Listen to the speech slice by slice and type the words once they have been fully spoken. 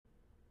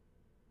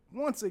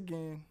Once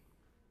again,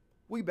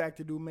 we back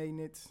to do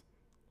maintenance.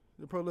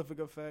 The Prolific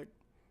Effect.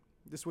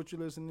 This is what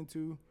you're listening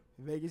to.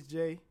 Vegas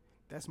J.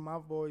 That's my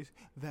voice.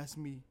 That's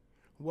me.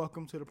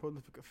 Welcome to the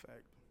Prolific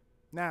Effect.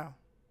 Now,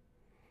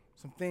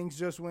 some things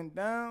just went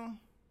down.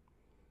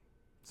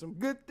 Some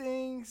good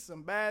things,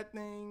 some bad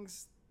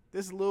things.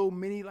 This little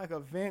mini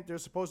event,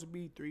 there's supposed to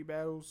be 3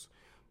 battles,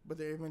 but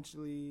there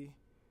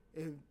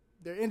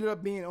ended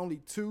up being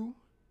only 2.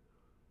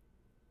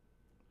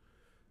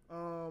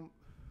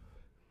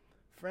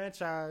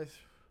 Franchise,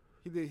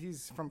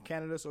 he's from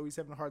Canada, so he's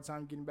having a hard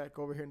time getting back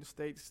over here in the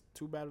States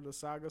to battle the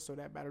Saga, so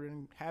that battle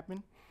didn't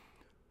happen.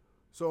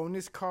 So on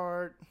this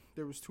card,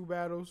 there was 2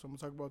 battles. I'm going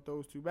to talk about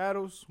those 2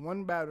 battles.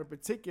 One battle in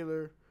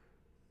particular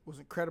was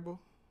incredible.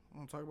 I'm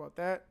going to talk about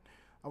that.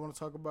 I want to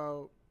talk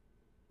about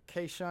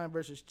K-Shine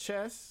versus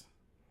Chess.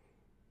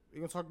 We're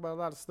going to talk about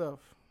a lot of stuff.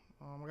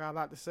 I got a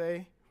lot to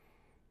say.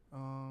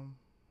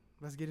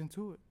 Let's get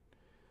into it.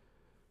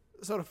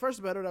 So the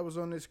first battle that was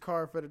on this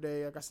card for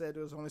today, like I said,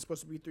 there was only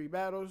supposed to be 3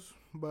 battles,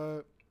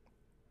 but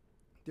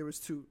there was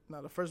 2. Now,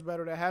 the first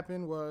battle that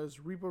happened was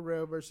Reaper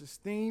Rail versus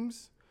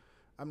Steams.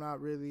 I'm not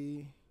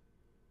really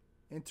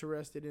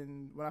interested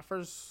in... When I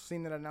first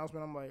seen that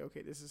announcement, I'm like,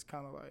 okay, this is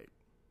kind of like...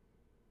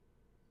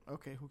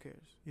 Okay, who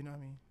cares? You know what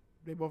I mean?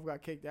 They both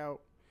got kicked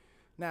out.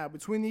 Now,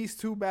 between these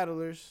 2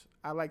 battlers,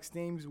 I like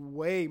Steams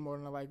way more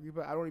than I like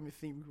Reaper. I don't even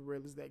think Reaper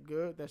Rail is that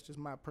good. That's just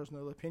my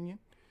personal opinion.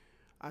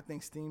 I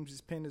think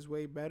Steams' pen is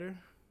way better.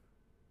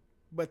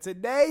 But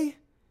today,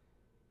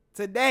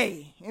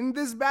 in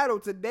this battle,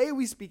 today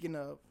we speaking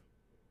of,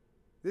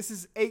 this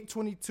is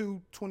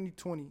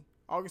 8/22/2020,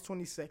 August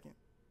 22nd.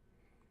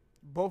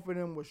 Both of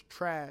them was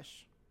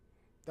trash.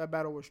 That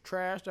battle was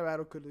trash. That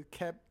battle could have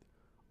kept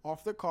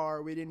off the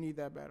card. We didn't need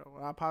that battle.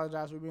 I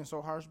apologize for being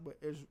so harsh, but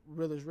it's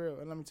real is real.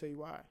 And let me tell you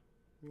why.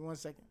 Give me 1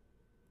 second.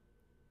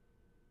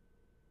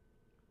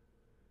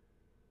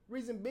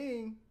 Reason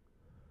being,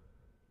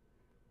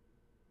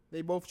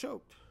 they both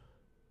choked.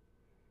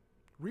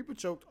 Reaper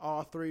choked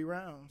all 3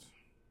 rounds.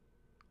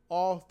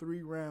 All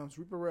 3 rounds.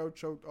 Reaper Rail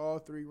choked all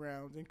 3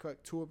 rounds and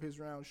cut 2 of his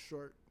rounds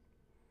short.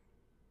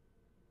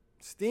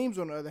 Steams,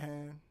 on the other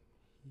hand,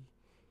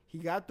 he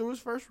got through his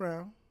first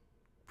round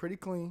pretty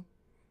clean,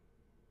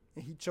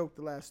 and he choked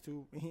the last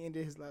 2, and he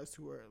ended his last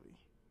 2 early.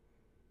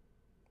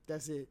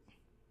 That's it.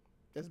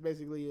 That's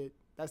basically it.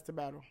 That's the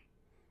battle.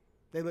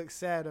 They look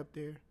sad up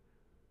there.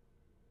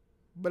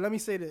 But let me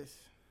say this.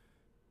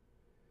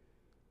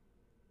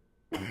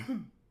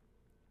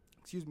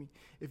 Excuse me.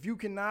 If you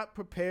cannot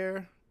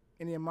prepare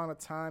in the amount of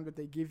time that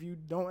they give you,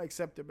 don't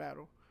accept the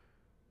battle.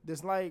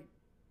 There's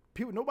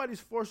nobody's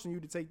forcing you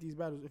to take these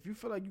battles. If you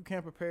feel like you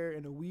can't prepare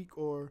in a week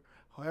or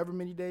however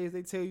many days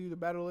they tell you the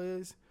battle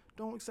is,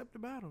 don't accept the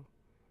battle.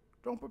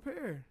 Don't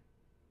prepare.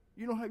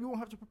 You won't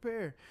have to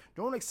prepare.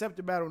 Don't accept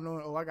the battle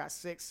knowing, I got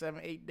 6, 7,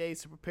 8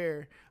 days to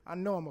prepare. I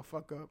know I'm gonna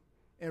fuck up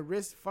and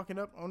risk fucking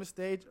up on the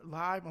stage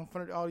live in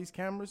front of all these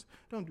cameras.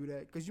 Don't do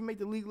that, because you make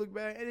the league look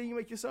bad and then you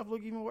make yourself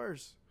look even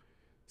worse.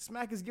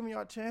 Smack is giving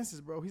y'all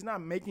chances, bro. He's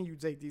not making you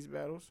take these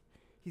battles.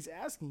 He's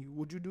asking you,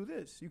 would you do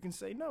this? You can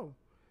say no.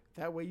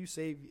 That way you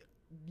save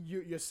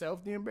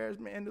yourself the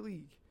embarrassment and the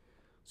league.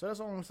 So that's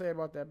all I'm going to say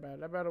about that battle.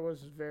 That battle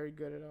was very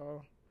good at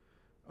all.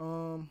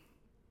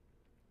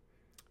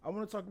 I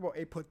want to talk about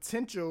a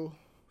potential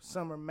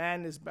Summer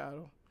Madness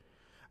battle.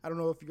 I don't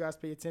know if you guys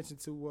pay attention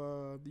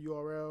to the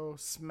URL,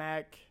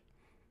 Smack.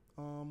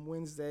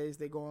 Wednesdays,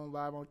 they go on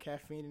live on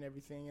Caffeine and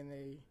everything, and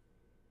they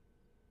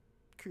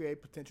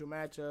create potential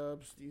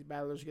matchups. These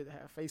battlers get to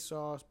have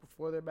face-offs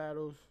before their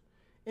battles.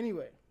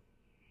 Anyway,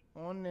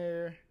 on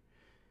there,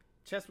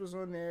 Chess was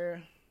on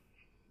there.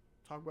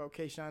 Talk about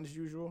K-Shine as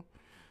usual.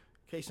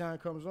 K-Shine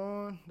comes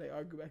on. They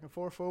argue back and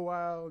forth for a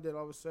while. Then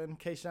all of a sudden,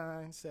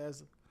 K-Shine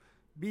says,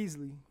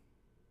 Beasley.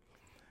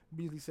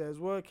 Beasley says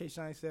what?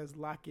 K-Shine says,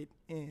 lock it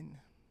in.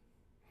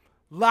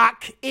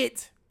 Lock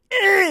it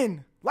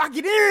in! Lock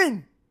it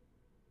in!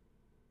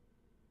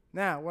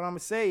 Now, what I'm going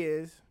to say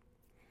is,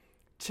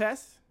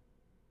 Chess,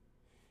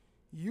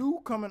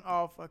 you coming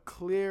off a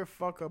clear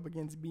fuck up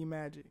against B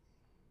Magic.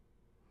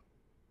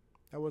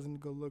 That wasn't a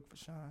good look for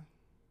Shine.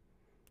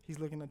 He's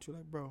looking at you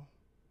like, bro.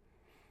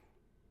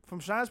 From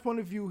Shine's point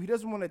of view, he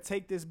doesn't want to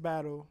take this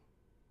battle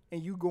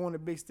and you go on the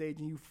big stage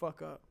and you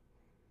fuck up.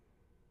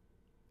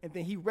 And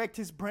then he wrecked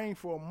his brain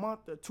for a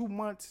month or 2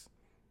 months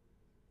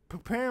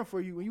preparing for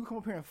you, and you come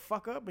up here and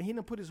fuck up and he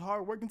didn't put his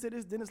hard work into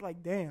this, then it's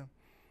like, damn,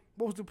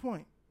 what was the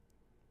point?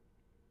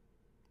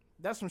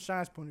 That's from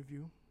Shine's point of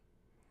view.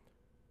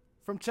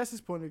 From Chess's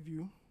point of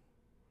view,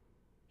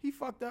 he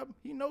fucked up.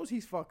 He knows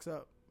he fucks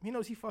up. He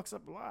knows he fucks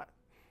up a lot.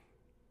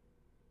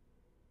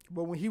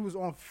 But when he was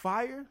on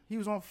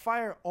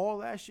fire all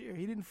last year.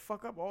 He didn't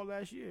fuck up all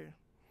last year.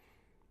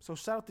 So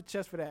shout out to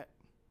Chess for that.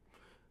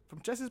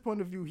 From Chess's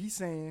point of view, he's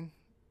saying,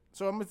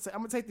 so I'm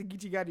gonna take the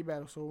Geechee Gotti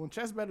battle. So when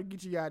Chess battled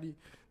Geechee Gotti,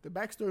 the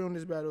backstory on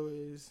this battle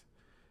is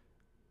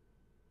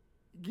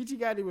Geechee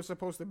Gotti was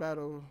supposed to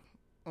battle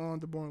on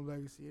the Born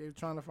Legacy. They were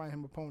trying to find him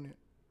an opponent.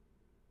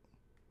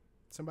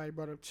 Somebody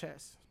brought up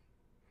Chess.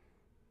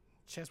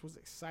 Chess was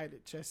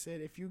excited. Chess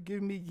said, if you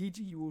give me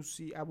Geechee, you will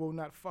see I will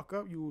not fuck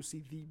up. You will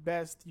see the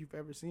best you've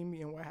ever seen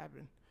me. And what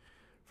happened?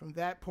 From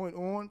that point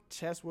on,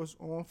 Chess was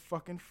on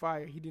fucking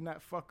fire. He did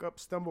not fuck up,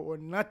 stumble, or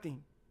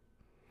nothing.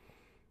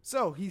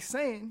 So he's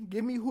saying,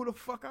 give me who the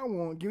fuck I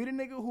want. Give me the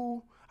nigga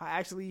who I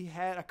actually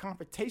had a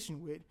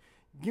confrontation with.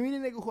 Give me the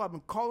nigga who I've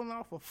been calling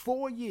out for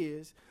 4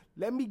 years.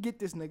 Let me get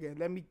this nigga and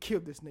let me kill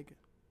this nigga.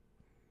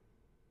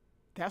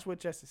 That's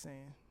what Chess is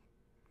saying.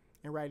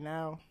 And right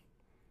now,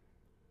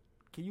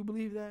 can you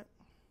believe that?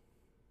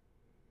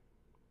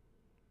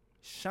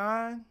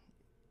 Shine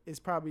is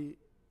probably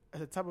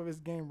at the top of his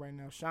game right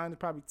now. Shine is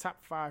probably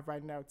top 5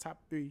 right now, top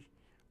 3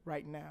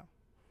 right now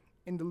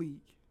in the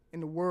league,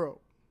 in the world.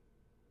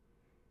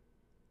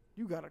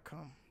 You got to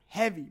come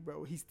heavy,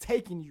 bro. He's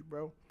taking you,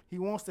 bro. He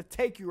wants to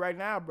take you right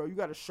now, bro. You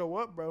got to show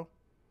up, bro.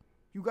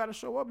 You got to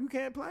show up. You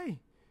can't play.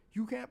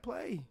 You can't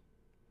play.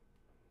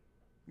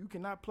 You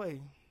cannot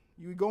play.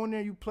 You go in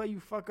there, you play, you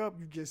fuck up,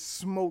 you just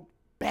smoke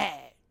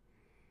bad.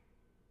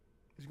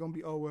 It's going to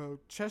be, oh, well,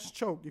 Chess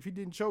choked. If he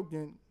didn't choke,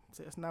 then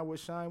that's not what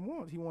Shine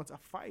wants. He wants a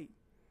fight.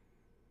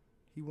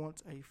 He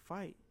wants a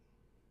fight.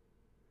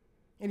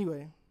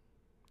 Anyway,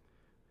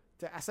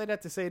 I say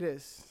that to say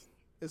this.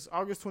 It's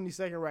August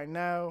 22nd right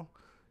now.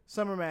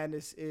 Summer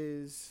Madness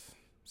is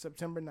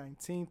September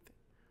 19th.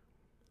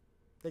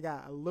 They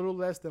got a little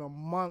less than a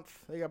month.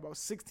 They got about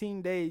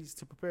 16 days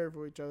to prepare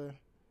for each other.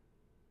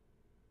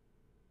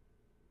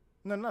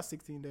 No, not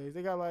 16 days.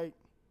 They got like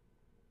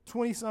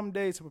 20-some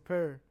days to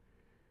prepare.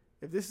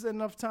 If this is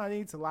enough time, they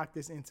need to lock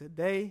this in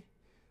today.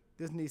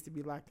 This needs to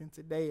be locked in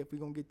today if we're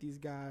going to get these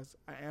guys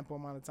an ample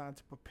amount of time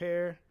to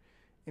prepare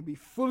and be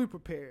fully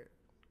prepared.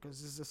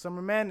 Because this is a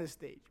Summer Madness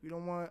stage. We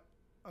don't want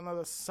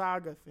another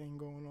saga thing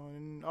going on.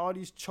 And all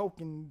these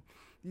choking,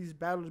 these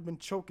battles have been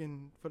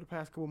choking for the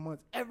past couple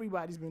months.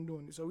 Everybody's been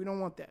doing it, so we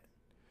don't want that.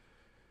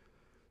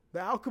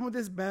 The outcome of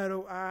this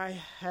battle, I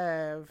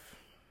have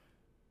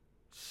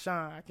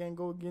Shine. I can't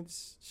go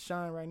against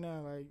Shine right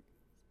now. Like,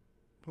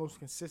 most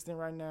consistent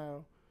right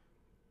now.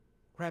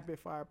 Rapid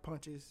fire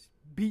punches.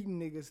 Beating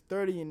niggas.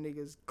 30ing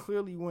niggas.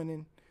 Clearly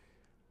winning.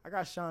 I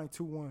got Shine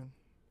 2-1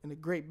 in a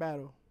great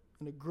battle.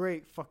 In a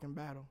great fucking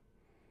battle.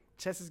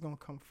 Chess is going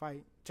to come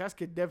fight. Chess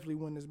could definitely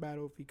win this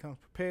battle if he comes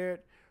prepared,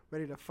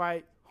 ready to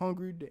fight,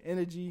 hungry, the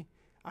energy.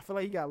 I feel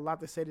like he got a lot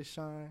to say to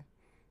Shine.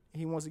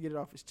 He wants to get it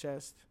off his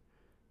chest.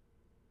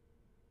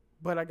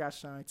 But I got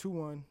Shine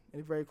 2-1 in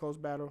a very close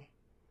battle.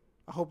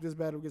 I hope this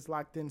battle gets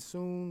locked in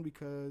soon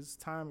because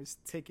time is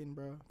ticking,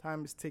 bro.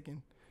 Time is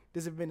ticking.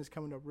 This event is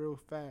coming up real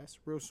fast,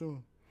 real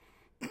soon.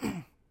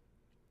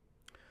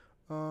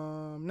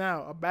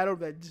 Now, a battle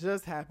that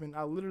just happened.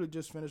 I literally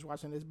just finished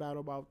watching this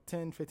battle about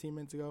 10, 15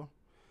 minutes ago.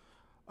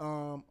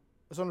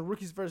 It's on the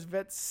Rookies vs.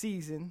 Vets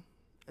season,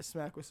 as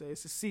Smack would say.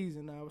 It's a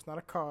season now. It's not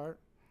a card.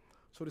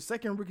 So the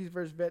second Rookies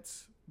vs.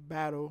 Vets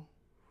battle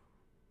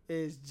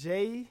is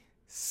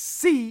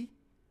JC.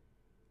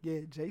 Yeah,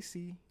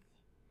 JC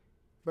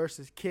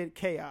versus Kid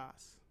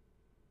Chaos,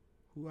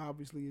 who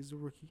obviously is a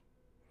rookie.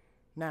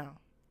 Now,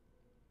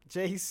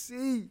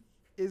 JC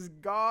is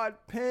God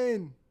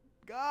Pen.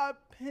 God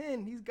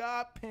Pen. He's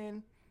God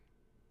Pen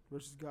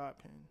versus God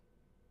Pen.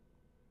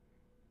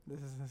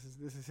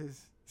 This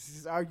is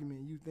his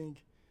argument. You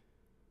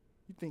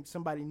think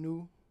somebody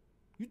new?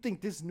 You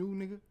think this new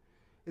nigga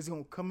is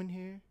gonna come in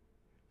here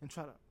and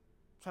try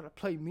to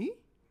play me?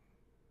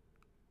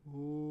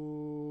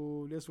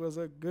 Ooh, this was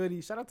a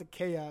goodie. Shout out to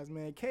Chaos,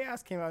 man.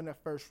 Chaos came out in that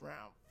first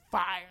round,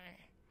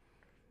 firing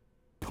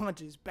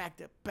punches back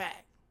to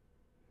back.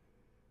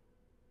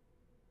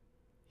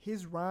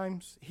 His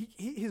rhymes,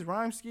 his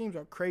rhyme schemes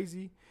are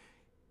crazy.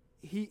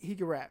 He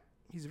can rap.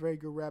 He's a very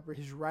good rapper.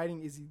 His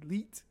writing is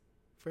elite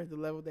for the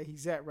level that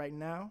he's at right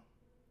now.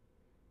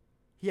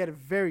 He had a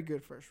very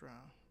good first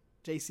round.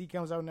 JC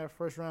comes out in that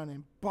first round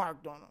and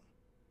barked on him.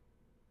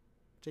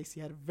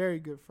 JC had a very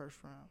good first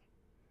round.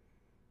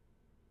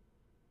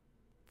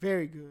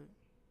 Very good.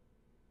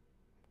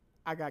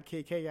 I got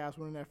Kid Chaos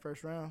winning that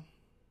first round.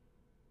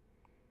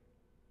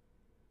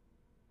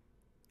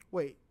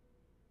 Wait.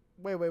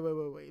 Let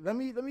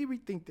me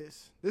rethink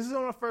this. This is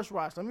on the first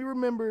watch. Let me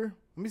remember.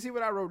 Let me see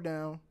what I wrote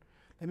down.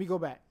 Let me go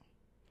back.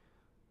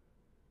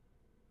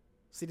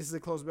 See, this is a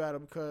close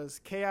battle because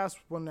Chaos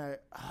won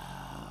that.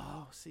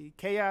 Oh, see,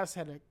 Chaos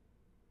had a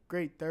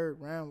great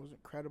third round. It was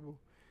incredible.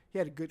 He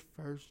had a good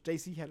first.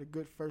 JC had a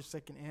good first,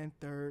 second, and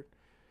third.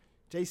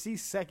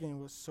 JC's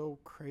second was so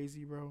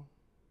crazy, bro.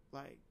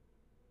 Like,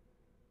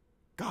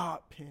 God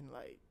Pen.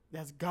 Like,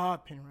 that's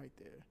God Pen right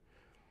there.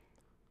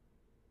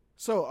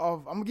 So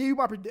I'm gonna give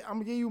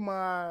you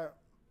my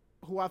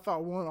who I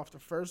thought won off the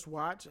first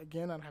watch.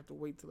 Again, I'd have to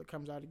wait till it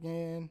comes out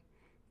again,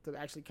 till it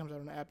actually comes out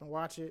on the app and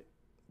watch it.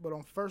 But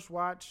on first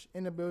watch,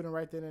 in the building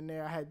right then and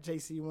there, I had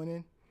JC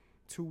winning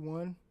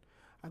 2-1.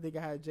 I think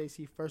I had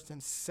JC first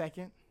and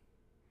second.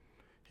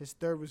 His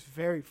third was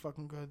very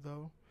fucking good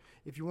though.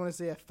 If you want to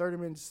say a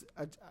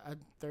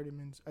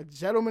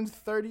gentleman's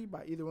 30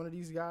 by either one of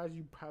these guys,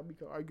 you probably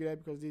could argue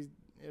that because it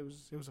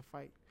was a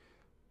fight.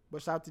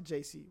 But shout out to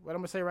JC. What I'm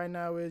going to say right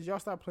now is y'all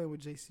stop playing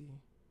with JC.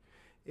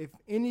 If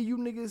any of you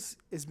niggas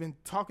has been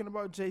talking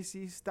about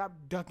JC, stop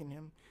ducking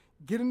him.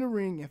 Get in the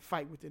ring and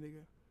fight with the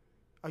nigga.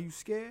 Are you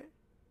scared?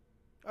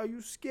 Are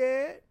you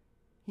scared?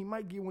 He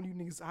might get one of you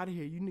niggas out of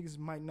here. You niggas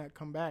might not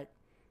come back.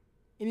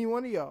 Any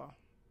one of y'all.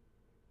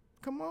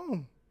 Come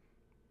on.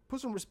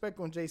 Put some respect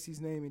on JC's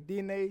name. And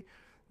DNA,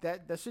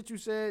 that shit you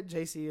said,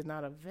 JC is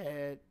not a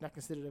vet, not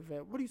considered a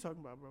vet. What are you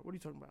talking about, bro? What are you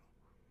talking about?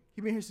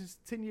 He been here since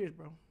 10 years,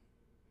 bro.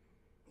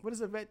 What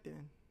is a vet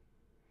then?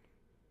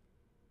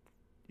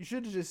 You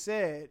should have just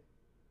said,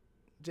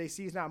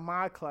 JC is not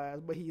my class,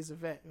 but he is a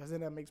vet. Because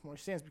then that makes more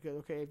sense. Because,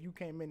 okay, if you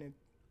came in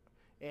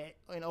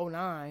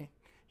 09,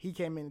 he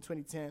came in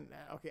 2010.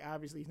 Okay,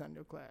 obviously he's not in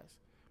your class.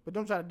 But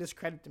don't try to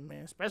discredit him,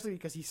 man. Especially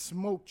because he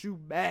smoked you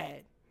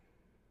bad.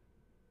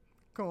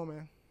 Come on,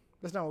 man.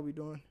 That's not what we're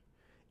doing.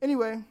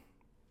 Anyway,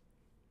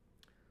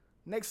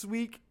 next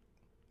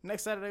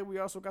Saturday, we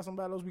also got some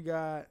battles. We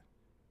got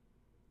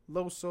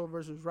Loso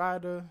versus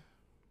Ryder.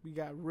 We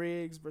got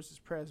Riggs versus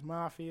Prez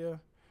Mafia.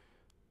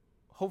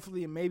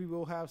 Hopefully, and maybe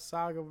we'll have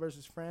Saga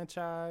versus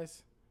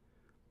Franchise.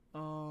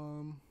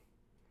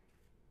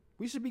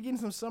 We should be getting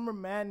some Summer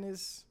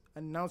Madness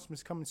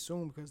announcements coming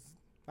soon because,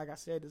 like I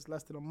said, it's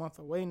less than a month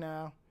away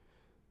now.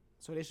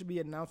 So they should be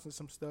announcing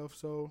some stuff.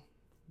 So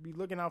be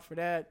looking out for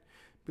that.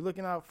 Be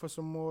looking out for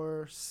some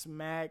more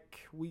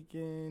Smack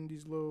Weekend,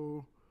 these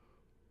little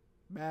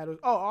battles.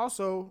 Oh,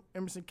 also,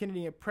 Emerson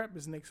Kennedy and Prep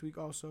is next week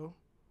also.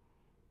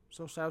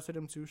 So shout out to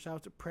them too. Shout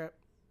out to Prep,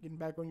 getting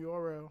back on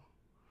URL.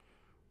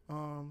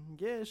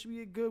 Yeah, it should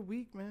be a good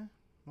week, man.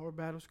 More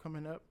battles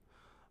coming up.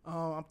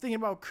 I'm thinking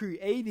about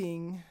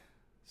creating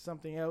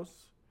something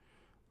else,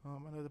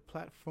 another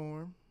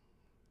platform,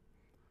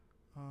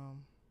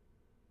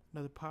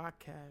 another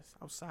podcast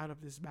outside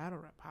of this battle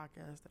rap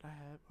podcast that I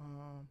have.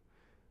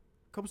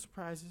 A couple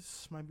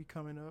surprises might be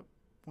coming up.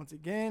 Once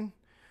again,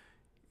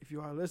 if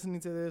you are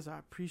listening to this, I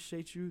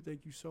appreciate you.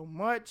 Thank you so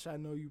much. I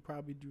know you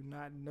probably do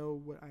not know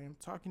what I am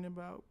talking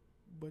about,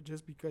 but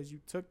just because you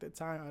took the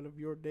time out of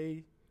your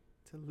day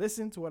to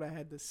listen to what I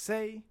had to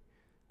say,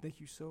 thank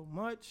you so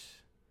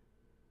much.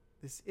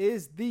 This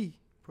is the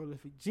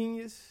Prolific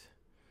Genius.